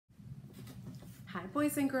Hi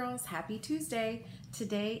boys and girls, happy Tuesday.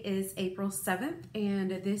 Today is April 7th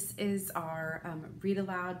and this is our read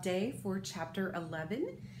aloud day for chapter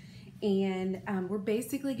 11, and we're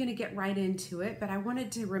basically going to get right into it, but I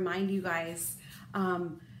wanted to remind you guys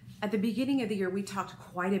at the beginning of the year we talked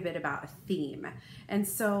quite a bit about a theme, and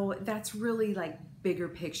so that's really like bigger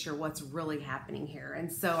picture what's really happening here,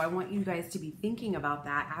 and so I want you guys to be thinking about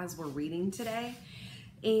that as we're reading today.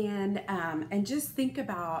 And just think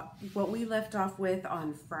about what we left off with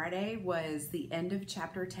on Friday was the end of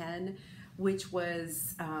chapter 10, which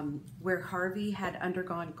was where Harvey had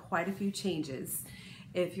undergone quite a few changes,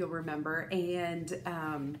 if you'll remember,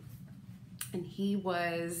 and he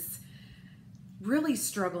was really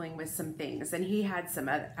struggling with some things, and he had some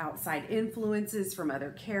outside influences from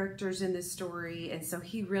other characters in the story, and so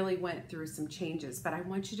he really went through some changes. But I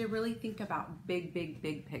want you to really think about big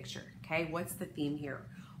picture. Okay, what's the theme here?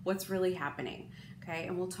 What's really happening? Okay,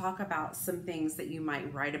 and we'll talk about some things that you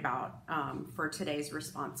might write about for today's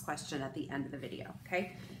response question at the end of the video.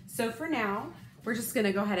 Okay, so for now we're just going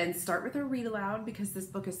to go ahead and start with a read aloud because this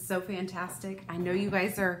book is so fantastic. I know you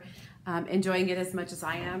guys are enjoying it as much as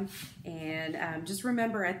I am. And just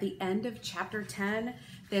remember, at the end of chapter 10,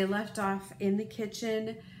 they left off in the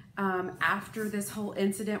kitchen after this whole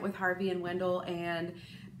incident with Harvey and Wendell. And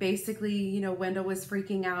basically, you know, Wendell was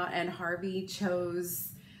freaking out and Harvey chose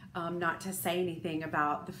not to say anything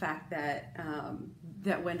about the fact that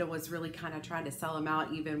that Wendell was really kind of trying to sell him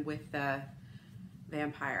out, even with the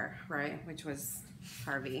vampire, right? Which was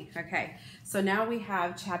Harvey. Okay, so now we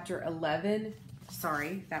have chapter 11.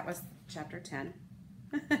 Sorry, that was chapter 10.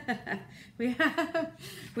 we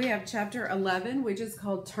have chapter 11, which is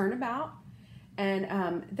called Turnabout,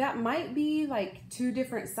 and that might be like two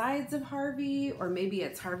different sides of Harvey, or maybe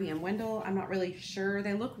it's Harvey and Wendell. I'm not really sure.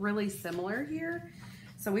 They look really similar here,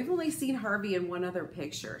 so we've only seen Harvey in one other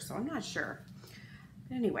picture, so I'm not sure.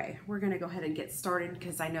 Anyway, we're gonna go ahead and get started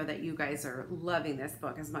because I know that you guys are loving this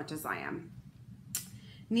book as much as I am.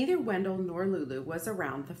 Neither Wendell nor Lulu was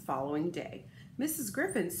around the following day. Mrs.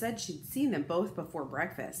 Griffin said she'd seen them both before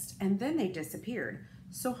breakfast, and then they disappeared,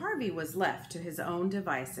 so Harvey was left to his own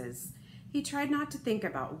devices. He tried not to think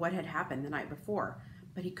about what had happened the night before,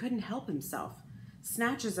 but he couldn't help himself.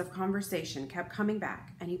 Snatches of conversation kept coming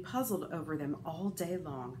back, and he puzzled over them all day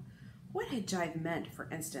long. What had Jive meant, for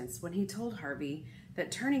instance, when he told Harvey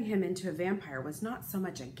that turning him into a vampire was not so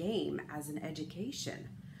much a game as an education?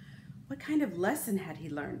 What kind of lesson had he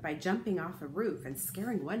learned by jumping off a roof and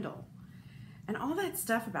scaring Wendell? And all that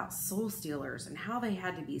stuff about soul stealers and how they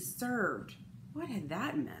had to be served, what had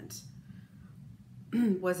that meant?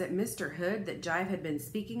 Was it Mr. Hood that Jive had been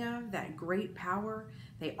speaking of, that great power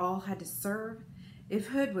they all had to serve? If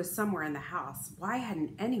Hood was somewhere in the house, why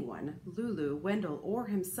hadn't anyone, Lulu, Wendell, or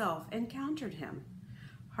himself, encountered him?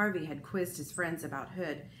 Harvey had quizzed his friends about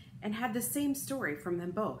Hood and had the same story from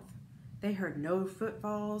them both. They heard no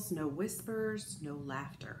footfalls, no whispers, no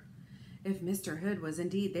laughter. If Mr. Hood was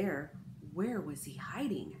indeed there, where was he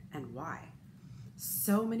hiding and why?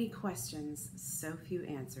 So many questions, so few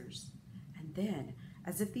answers. And then,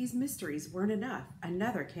 as if these mysteries weren't enough,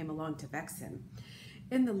 another came along to vex him.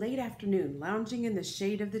 In the late afternoon, lounging in the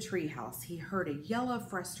shade of the treehouse, he heard a yell of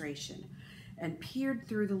frustration and peered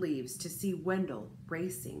through the leaves to see Wendell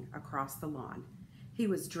racing across the lawn. He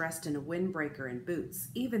was dressed in a windbreaker and boots,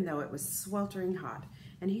 even though it was sweltering hot,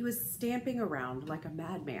 and he was stamping around like a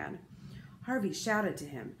madman. Harvey shouted to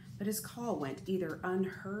him, but his call went either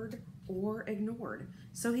unheard or ignored,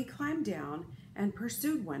 so he climbed down and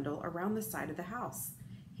pursued Wendell around the side of the house.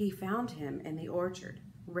 He found him in the orchard,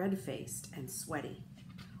 red-faced and sweaty.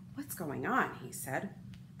 "What's going on?" he said.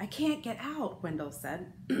 "I can't get out," Wendell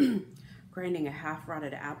said, grinding a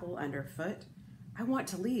half-rotted apple underfoot. "I want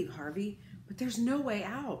to leave, Harvey, but there's no way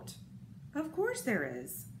out." "Of course there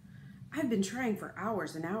is. I've been trying for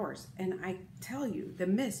hours and hours, and I tell you, the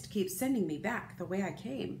mist keeps sending me back the way I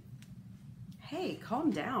came." "Hey,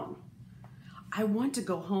 calm down." "I want to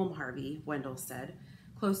go home, Harvey," Wendell said,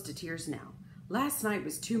 close to tears now. "Last night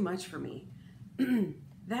was too much for me.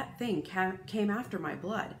 That thing came after my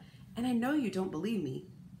blood, and I know you don't believe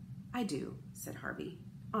me." "I do," said Harvey.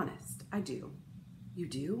 "Honest, I do." "You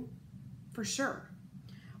do?" "For sure."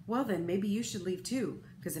 "Well then, maybe you should leave too,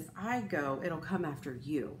 because if I go, it'll come after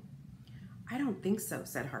you." "I don't think so,"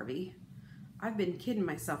 said Harvey. "I've been kidding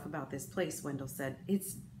myself about this place," Wendell said.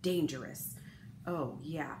 "It's dangerous." "Oh,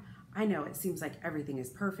 yeah, I know it seems like everything is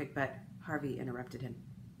perfect, but," Harvey interrupted him.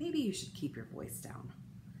 "Maybe you should keep your voice down,"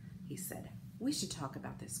 he said. "We should talk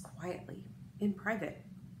about this quietly, in private."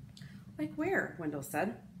 "Like where?" Wendell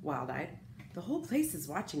said, wild-eyed. "The whole place is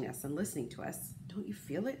watching us and listening to us. Don't you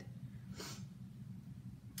feel it?"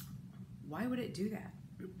 Why would it do that?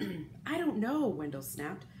 I don't know, Wendell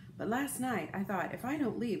snapped. But last night I thought, if I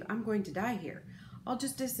don't leave, I'm going to die here. I'll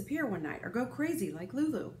just disappear one night or go crazy like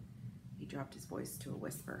Lulu. He dropped his voice to a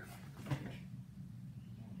whisper.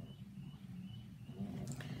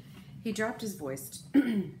 He dropped his voice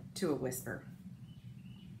to a whisper.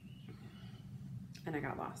 And I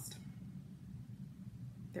got lost.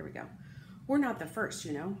 There we go. We're not the first,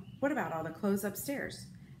 you know. What about all the clothes upstairs?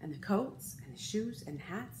 And the coats and the shoes and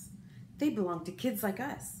hats? They belong to kids like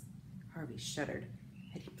us. Harvey shuddered.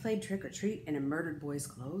 Had he played trick-or-treat in a murdered boy's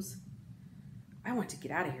clothes? I want to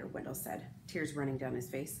get out of here, Wendell said, tears running down his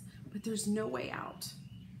face. But there's no way out.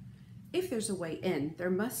 If there's a way in,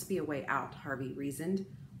 there must be a way out, Harvey reasoned.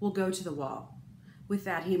 We'll go to the wall. With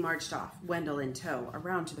that, he marched off, Wendell in tow,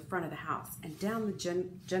 around to the front of the house and down the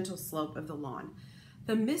gentle slope of the lawn.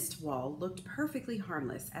 The mist wall looked perfectly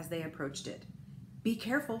harmless as they approached it. Be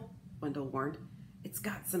careful, Wendell warned. It's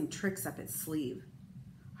got some tricks up its sleeve.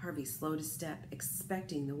 Harvey slowed his step,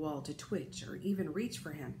 expecting the wall to twitch or even reach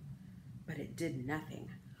for him. But it did nothing.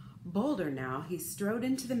 Bolder now, he strode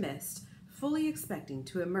into the mist, fully expecting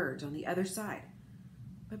to emerge on the other side.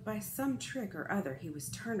 But by some trick or other, he was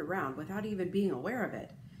turned around without even being aware of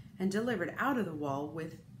it, and delivered out of the wall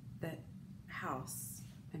with the house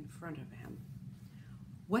in front of him.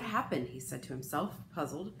 What happened? He said to himself,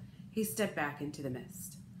 puzzled. He stepped back into the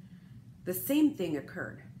mist. The same thing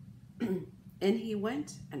occurred. In he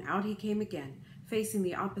went, and out he came again, facing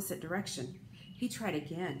the opposite direction. He tried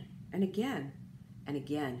again, and again, and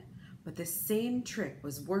again, but the same trick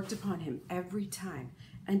was worked upon him every time,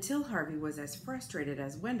 until Harvey was as frustrated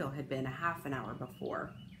as Wendell had been a half an hour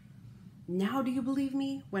before. Now do you believe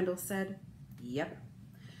me? Wendell said. Yep.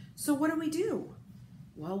 So what do we do?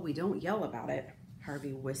 Well, we don't yell about it,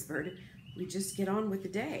 Harvey whispered. We just get on with the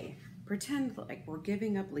day. Pretend like we're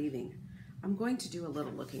giving up leaving. I'm going to do a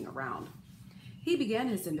little looking around. He began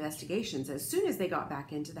his investigations as soon as they got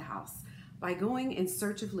back into the house by going in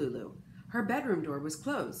search of Lulu. Her bedroom door was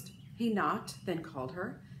closed. He knocked, then called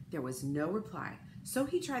her. There was no reply, so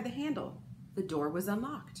he tried the handle. The door was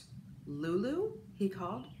unlocked. Lulu? He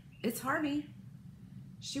called. It's Harvey.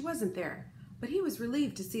 She wasn't there, but he was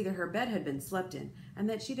relieved to see that her bed had been slept in and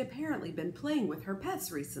that she'd apparently been playing with her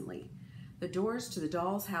pets recently. The doors to the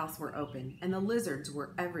doll's house were open, and the lizards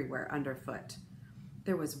were everywhere underfoot.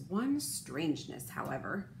 There was one strangeness,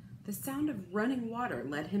 however. The sound of running water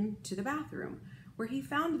led him to the bathroom, where he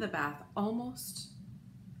found the bath almost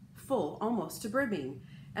full, almost to brimming,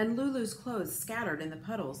 and Lulu's clothes scattered in the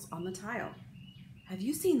puddles on the tile. Have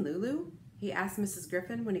you seen Lulu? He asked Mrs.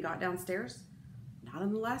 Griffin when he got downstairs. Not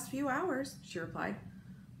in the last few hours, she replied,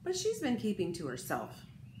 but she's been keeping to herself.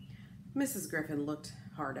 Mrs. Griffin looked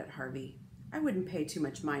hard at Harvey. I wouldn't pay too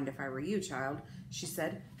much mind if I were you, child, she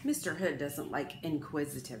said. Mr. Hood doesn't like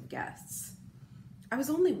inquisitive guests. I was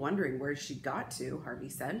only wondering where she got to, Harvey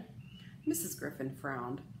said. Mrs. Griffin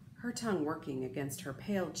frowned, her tongue working against her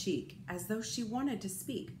pale cheek as though she wanted to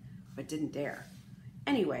speak, but didn't dare.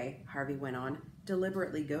 Anyway, Harvey went on,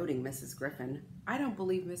 deliberately goading Mrs. Griffin, I don't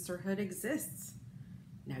believe Mr. Hood exists.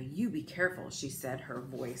 Now you be careful, she said, her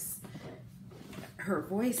voice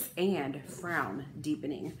and frown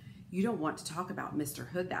deepening. You don't want to talk about Mr.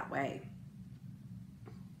 Hood that way.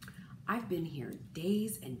 I've been here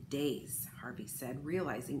days and days, Harvey said,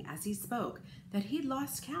 realizing as he spoke that he'd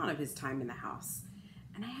lost count of his time in the house.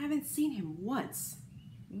 And I haven't seen him once.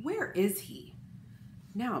 Where is he?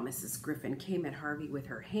 Now Mrs. Griffin came at Harvey with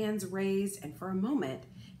her hands raised, and for a moment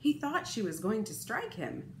he thought she was going to strike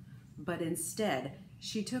him. But instead,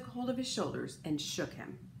 she took hold of his shoulders and shook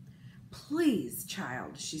him. Please,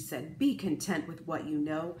 child, she said, be content with what you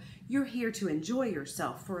know. You're here to enjoy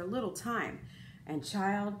yourself for a little time. And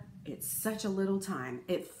child, it's such a little time.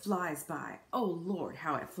 It flies by. Oh, Lord,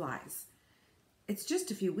 how it flies. It's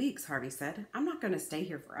just a few weeks, Harvey said. I'm not going to stay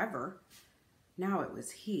here forever. Now it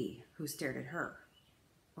was he who stared at her.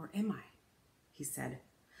 Or am I? He said.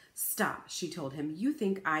 Stop, she told him. You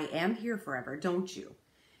think I am here forever, don't you?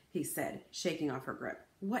 He said, shaking off her grip.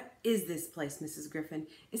 What is this place, Mrs. Griffin?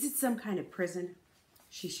 Is it some kind of prison?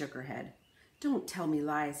 She shook her head. Don't tell me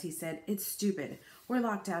lies, he said. It's stupid. We're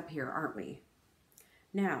locked up here, aren't we?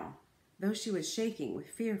 Now, though she was shaking with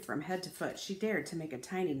fear from head to foot, she dared to make a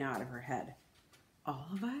tiny nod of her head. All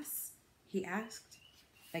of us? He asked.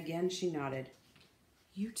 Again she nodded.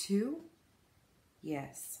 You too?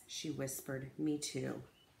 Yes, she whispered. Me too.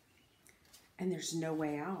 And there's no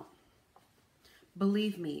way out.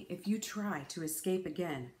 Believe me, if you try to escape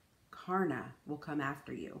again, Karna will come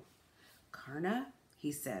after you. Karna?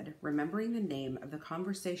 He said, remembering the name of the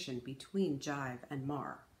conversation between Jive and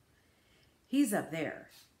Mar. He's up there,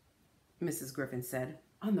 Mrs. Griffin said,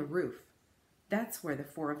 on the roof. That's where the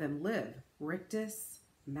four of them live. Rictus,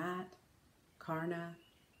 Matt, Karna,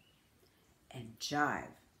 and Jive.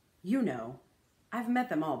 You know, I've met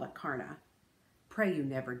them all but Karna. Pray you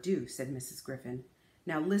never do, said Mrs. Griffin.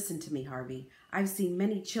 Now listen to me, Harvey. I've seen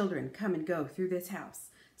many children come and go through this house.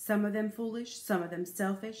 Some of them foolish, some of them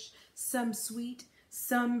selfish, some sweet,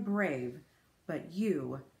 some brave. But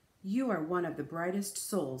you are one of the brightest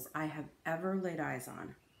souls I have ever laid eyes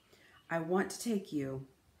on. I want you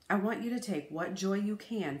to take what joy you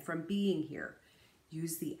can from being here.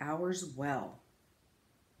 Use the hours well,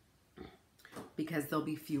 because there'll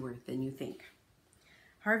be fewer than you think.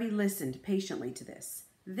 Harvey listened patiently to this.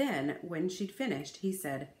 Then, when she'd finished, he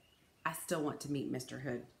said, I still want to meet Mr.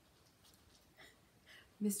 Hood.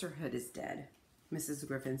 Mr. Hood is dead, Mrs.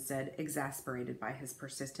 Griffin said, exasperated by his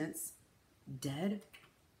persistence. Dead?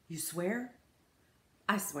 You swear?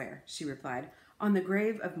 I swear, she replied. On the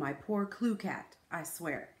grave of my poor Clue Cat, I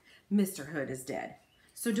swear. Mr. Hood is dead,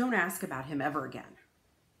 so don't ask about him ever again.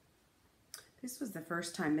 This was the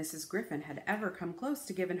first time Mrs. Griffin had ever come close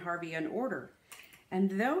to giving Harvey an order,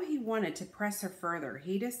 and though he wanted to press her further,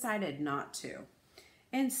 he decided not to.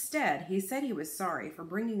 Instead, he said he was sorry for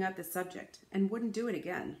bringing up the subject and wouldn't do it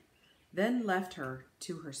again, then left her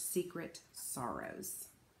to her secret sorrows.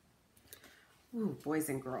 Ooh, boys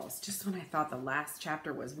and girls, just when I thought the last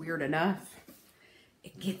chapter was weird enough,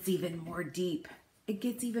 it gets even more deep. It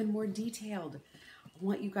gets even more detailed. I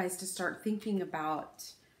want you guys to start thinking about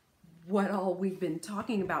what all we've been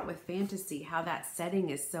talking about with fantasy, how that setting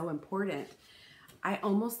is so important. I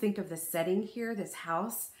almost think of the setting here, this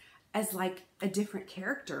house, as like a different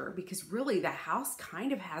character, because really the house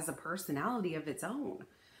kind of has a personality of its own.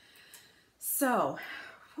 So,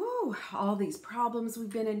 all these problems we've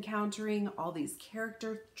been encountering, all these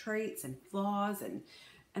character traits and flaws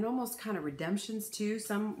and almost kind of redemptions too,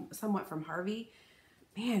 somewhat from Harvey.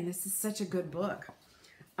 Man, this is such a good book.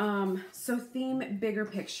 So theme, bigger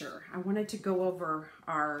picture. I wanted to go over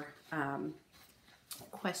our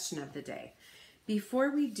question of the day.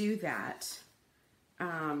 Before we do that,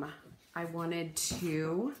 I wanted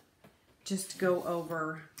to just go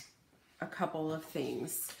over a couple of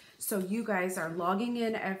things. So you guys are logging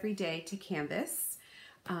in every day to Canvas.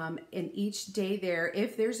 And each day there,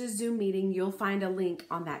 if there's a Zoom meeting, you'll find a link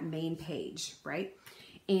on that main page, right?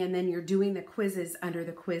 And then you're doing the quizzes under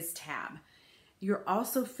the quiz tab. You're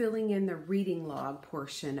also filling in the reading log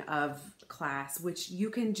portion of class, which you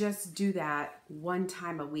can just do that one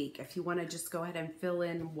time a week. If you want to just go ahead and fill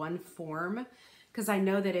in one form, because I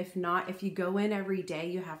know that if not, if you go in every day,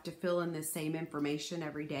 you have to fill in the same information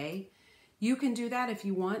every day. You can do that if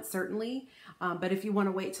you want, certainly. But if you want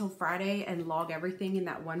to wait till Friday and log everything in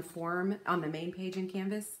that one form on the main page in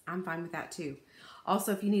Canvas, I'm fine with that too.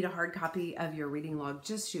 Also, if you need a hard copy of your reading log,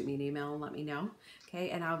 just shoot me an email and let me know,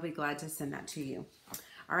 okay? And I'll be glad to send that to you.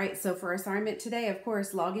 All right, so for assignment today, of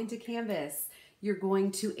course, log into Canvas. You're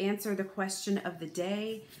going to answer the question of the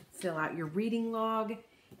day, fill out your reading log,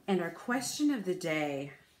 and our question of the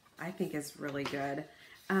day, I think, is really good.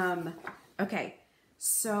 Okay,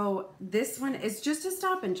 so this one is just a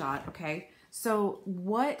stop and jot, okay? So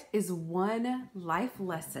what is one life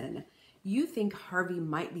lesson you think Harvey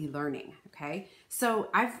might be learning, okay? So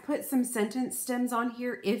I've put some sentence stems on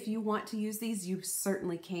here. If you want to use these, you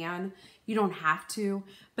certainly can. You don't have to,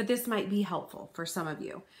 but this might be helpful for some of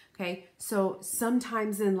you, okay? So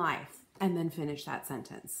sometimes in life, and then finish that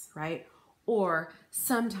sentence, right? Or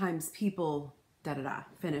sometimes people,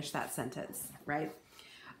 finish that sentence, right?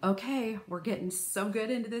 Okay, we're getting so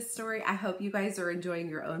good into this story. I hope you guys are enjoying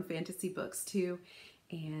your own fantasy books too.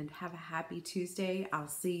 And have a happy Tuesday. I'll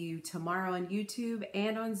see you tomorrow on YouTube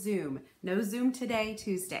and on Zoom. No Zoom today,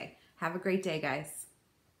 Tuesday. Have a great day, guys.